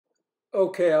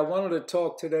Okay, I wanted to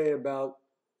talk today about,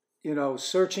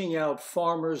 searching out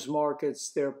farmers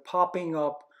markets. They're popping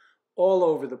up all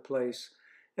over the place.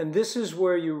 And this is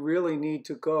where you really need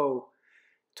to go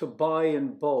to buy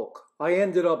in bulk. I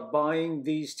ended up buying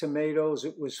these tomatoes.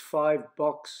 It was $5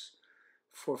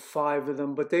 for five of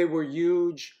them, but they were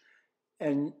huge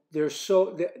and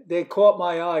they caught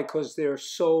my eye because they're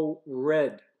so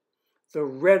red. The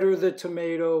redder the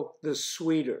tomato, the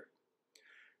sweeter.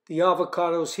 The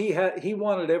avocados, he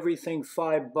wanted everything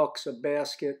 $5 a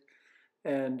basket,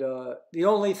 and the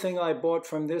only thing I bought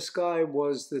from this guy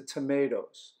was the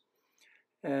tomatoes,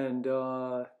 and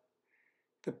the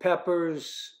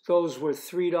peppers. Those were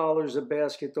 $3 a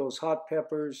basket. Those hot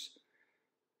peppers,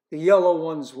 the yellow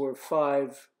ones were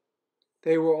 5.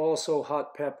 They were also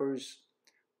hot peppers,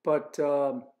 but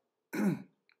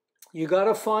you got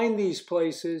to find these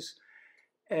places.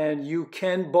 And you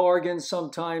can bargain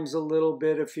sometimes a little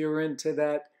bit if you're into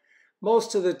that.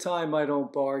 Most of the time I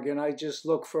don't bargain. I just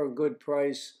look for a good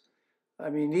price. I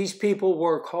mean, these people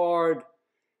work hard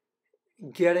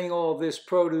getting all this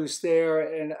produce there,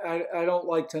 and I don't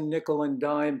like to nickel and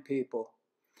dime people.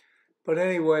 But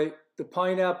anyway, the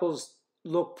pineapples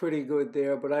look pretty good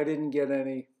there, but I didn't get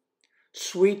any.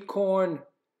 Sweet corn,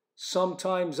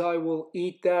 sometimes I will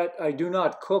eat that. I do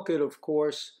not cook it, of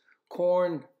course.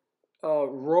 Corn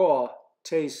raw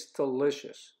tastes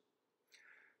delicious.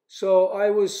 So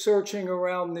I was searching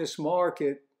around this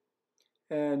market,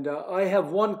 and I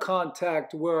have one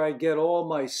contact where I get all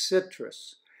my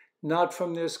citrus. Not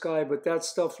from this guy, but that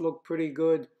stuff looked pretty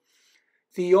good.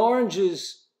 The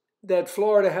oranges that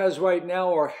Florida has right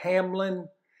now are Hamlin,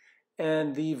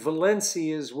 and the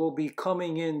Valencias will be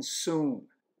coming in soon.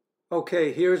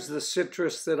 Okay, here's the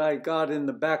citrus that I got in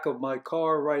the back of my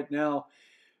car right now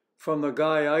from the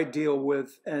guy I deal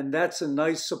with, and that's a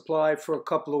nice supply for a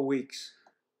couple of weeks.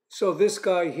 So this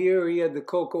guy here, he had the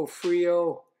Coco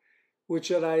Frio,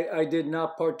 which I did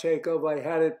not partake of. I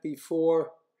had it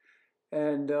before,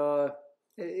 and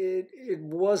it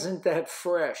wasn't that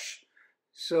fresh.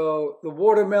 So the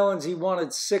watermelons, he wanted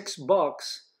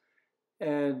 $6,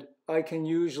 and I can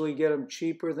usually get them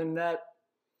cheaper than that.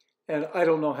 And I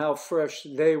don't know how fresh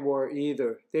they were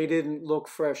either. They didn't look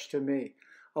fresh to me.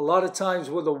 A lot of times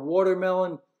with a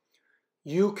watermelon,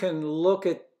 you can look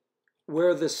at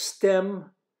where the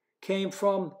stem came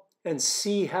from and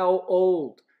see how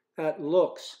old that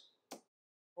looks.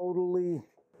 Totally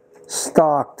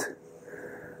stocked.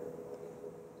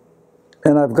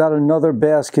 And I've got another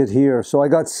basket here. So I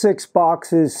got 6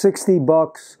 boxes,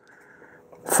 $60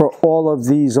 for all of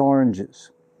these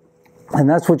oranges. And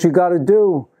that's what you got to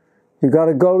do. You got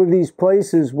to go to these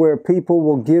places where people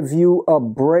will give you a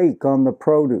break on the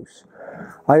produce.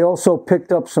 I also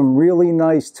picked up some really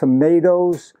nice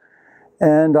tomatoes,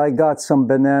 and I got some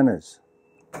bananas.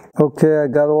 Okay, I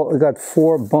got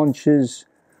 4 bunches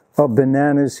of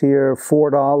bananas here,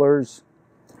 $4.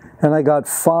 And I got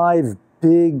 5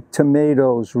 big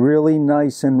tomatoes, really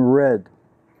nice and red.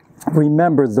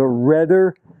 Remember, the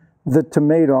redder the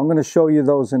tomato, I'm going to show you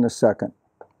those in a second.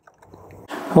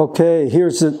 Okay,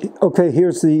 here's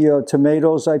the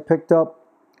tomatoes I picked up.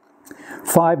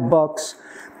 $5,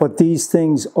 but these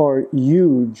things are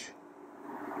huge.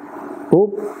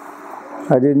 Oop,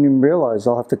 I didn't even realize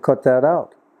I'll have to cut that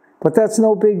out. But that's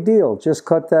no big deal, just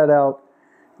cut that out.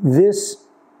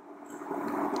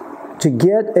 To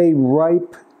get a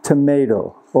ripe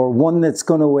tomato, or one that's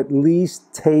going to at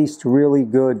least taste really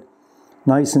good,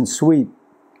 nice and sweet,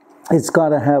 it's got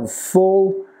to have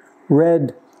full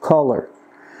red color.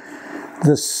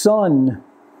 The sun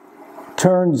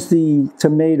turns the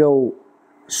tomato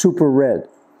super red.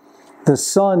 The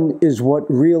sun is what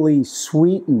really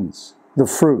sweetens the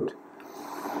fruit.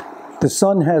 The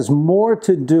sun has more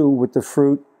to do with the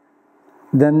fruit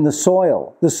than the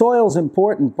soil. The soil is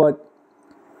important, but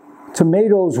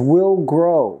tomatoes will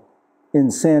grow in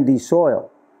sandy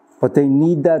soil, but they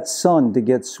need that sun to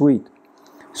get sweet.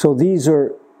 So these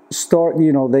are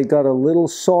they got a little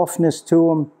softness to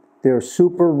them. They're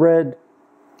super red.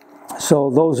 So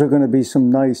those are going to be some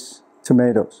nice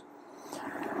tomatoes.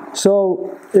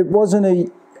 So it wasn't a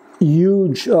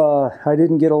huge, I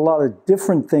didn't get a lot of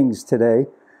different things today,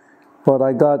 but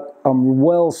I'm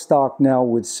well stocked now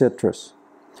with citrus.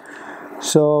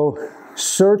 So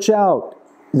search out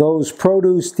those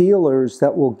produce dealers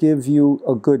that will give you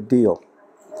a good deal.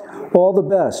 All the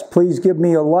best. Please give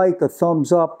me a like, a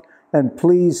thumbs up, and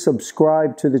please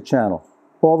subscribe to the channel.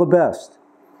 All the best.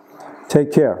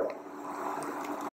 Take care.